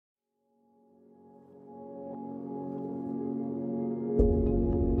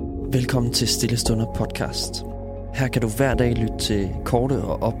Velkommen til Stillestunder podcast. Her kan du hver dag lytte til korte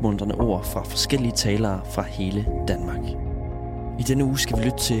og opmuntrende ord fra forskellige talere fra hele Danmark. I denne uge skal vi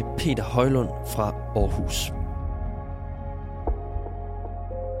lytte til Peter Højlund fra Aarhus.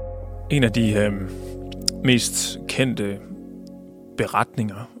 En af de mest kendte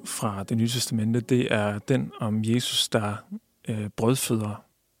beretninger fra Det Nye Testamente, det er den om Jesus, der brødføder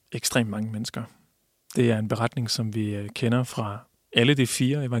ekstremt mange mennesker. Det er en beretning, som vi kender fra alle de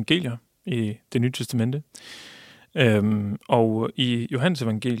 4 evangelier i Det Nye Testamente. Og i Johannes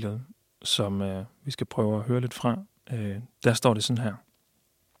evangeliet, som vi skal prøve at høre lidt fra, der står det sådan her.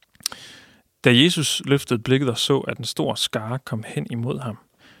 Da Jesus løftede blikket og så, at en stor skare kom hen imod ham,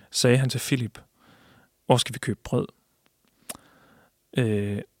 sagde han til Filip, hvor skal vi købe brød?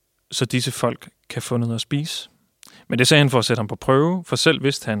 Så disse folk kan få noget at spise. Men det sagde han for at sætte ham på prøve, for selv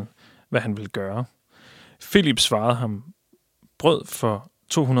vidste han, hvad han ville gøre. Filip svarede ham, brød for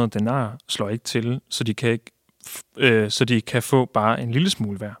 200 denarer slår ikke til, så de kan få bare en lille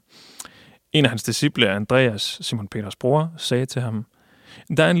smule hver. En af hans disciple, Andreas, Simon Peters bror, sagde til ham,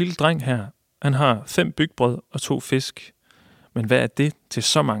 der er en lille dreng her. Han har 5 bygbrød og 2 fisk. Men hvad er det til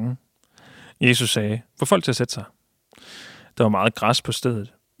så mange? Jesus sagde, få folk til at sætte sig. Der var meget græs på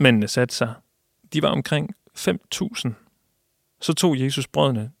stedet. Mændene satte sig. De var omkring 5.000. Så tog Jesus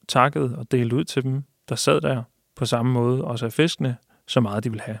brødene, takkede og delte ud til dem, der sad der, på samme måde også af fiskene, så meget de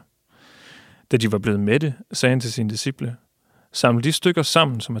ville have. Da de var blevet mætte, sagde han til sine disciple, samle de stykker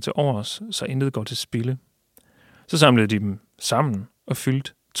sammen, som er til overs, så intet går til spilde. Så samlede de dem sammen og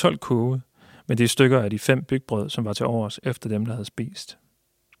fyldte 12 kurve med de stykker af de 5 bygbrød, som var til overs efter dem, der havde spist.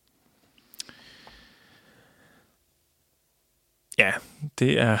 Ja,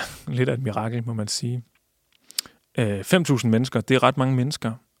 det er lidt af et mirakel, må man sige. 5.000 mennesker, det er ret mange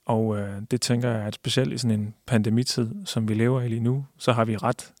mennesker, og det tænker jeg, at specielt i sådan en pandemitid, som vi lever i lige nu, så har vi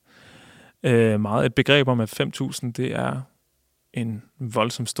ret meget et begreb om, at 5.000, det er en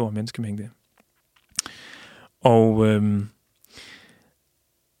voldsomt stor menneskemængde. Og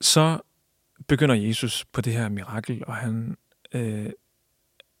så begynder Jesus på det her mirakel, og han,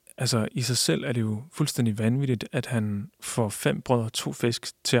 i sig selv er det jo fuldstændig vanvittigt, at han får 5 brød og 2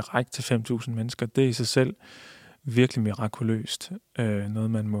 fisk til at række til 5.000 mennesker. Det er i sig selv virkelig mirakuløst.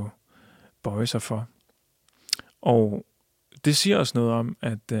 Noget, man må bøje sig for. Og det siger os noget om,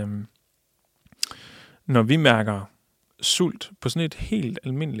 at når vi mærker sult på sådan et helt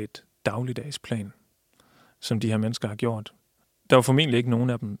almindeligt dagligdagsplan, som de her mennesker har gjort, der var formentlig ikke nogen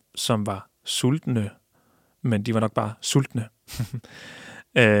af dem, som var sultne, men de var nok bare sultne.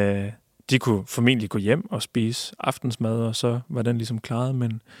 De kunne formentlig gå hjem og spise aftensmad, og så var den ligesom klaret,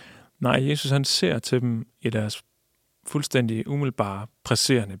 men nej, Jesus han ser til dem i deres fuldstændig umiddelbare,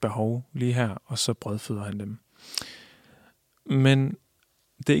 presserende behov lige her, og så brødføder han dem. Men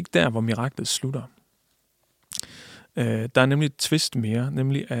det er ikke der, hvor miraklet slutter. Der er nemlig et twist mere,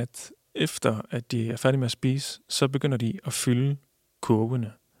 nemlig at efter at de er færdige med at spise, så begynder de at fylde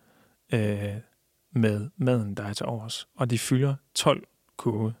kurvene med maden, der er til overs. Og de fylder 12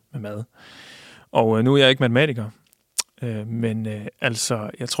 kurve med mad. Og nu er jeg ikke matematiker, men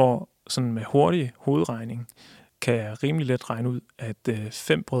jeg tror, sådan med hurtig hovedregning, kan jeg rimelig let regne ud, at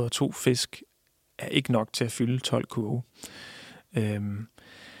 5 brød og 2 fisk er ikke nok til at fylde 12 kurve.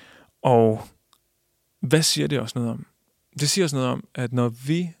 Og hvad siger det os noget om? Det siger os noget om, at når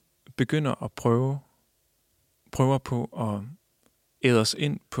vi begynder at prøver på at æde os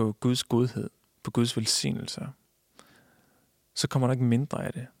ind på Guds godhed, på Guds velsignelser, så kommer der ikke mindre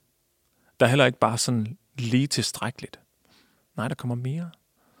af det. Der er heller ikke bare sådan lige tilstrækkeligt. Nej, der kommer mere.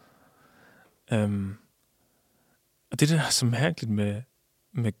 Og det er det, der er så mærkeligt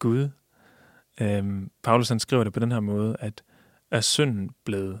med Gud. Paulus han skriver det på den her måde, at er synden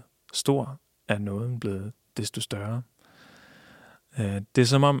blevet stor, er nåden blevet desto større. Det er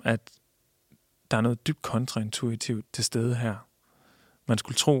som om, at der er noget dybt kontraintuitivt til stede her. Man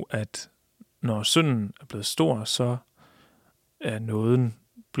skulle tro, at når synden er blevet stor, så er nåden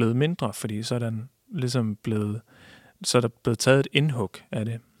blevet mindre, fordi så er der blevet taget et indhug af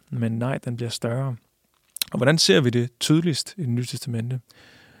det. Men nej, den bliver større. Og hvordan ser vi det tydeligst i Det Nye Testamente?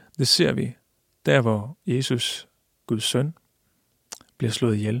 Det ser vi der, hvor Jesus, Guds søn, bliver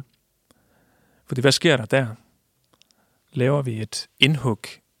slået ihjel. Fordi hvad sker der der? Laver vi et indhug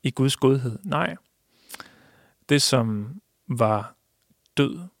i Guds godhed? Nej. Det, som var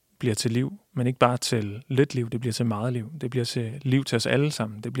død, bliver til liv, men ikke bare til lidt liv, det bliver til meget liv. Det bliver til liv til os alle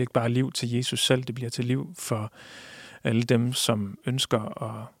sammen. Det bliver ikke bare liv til Jesus selv, det bliver til liv for alle dem, som ønsker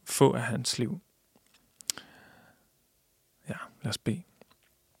at få af hans liv. Ja, lad os bede.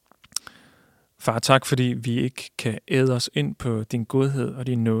 Far, tak fordi vi ikke kan æde os ind på din godhed og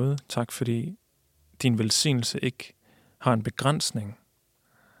din nåde. Tak fordi din velsignelse ikke har en begrænsning.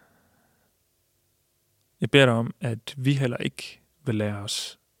 Jeg beder dig om, at vi heller ikke vil lade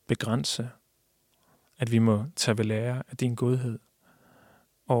os begrænse. At vi må tage ved lære af din godhed.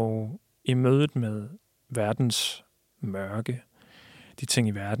 Og i mødet med verdens mørke, de ting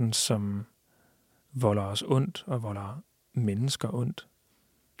i verden, som volder os ondt og volder mennesker ondt,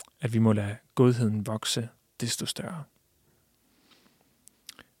 at vi må lade godheden vokse desto større.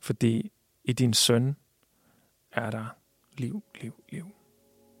 Fordi i din søn er der liv, liv, liv.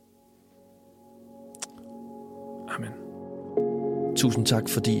 Amen. Tusind tak,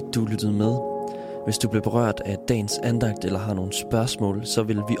 fordi du lyttede med. Hvis du blev berørt af dagens andagt eller har nogle spørgsmål, så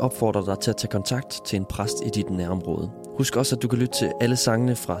vil vi opfordre dig til at tage kontakt til en præst i dit nærområde. Husk også, at du kan lytte til alle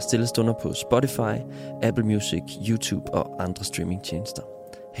sangene fra Stille Stunder på Spotify, Apple Music, YouTube og andre streamingtjenester.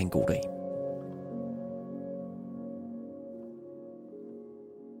 Ha' en god dag.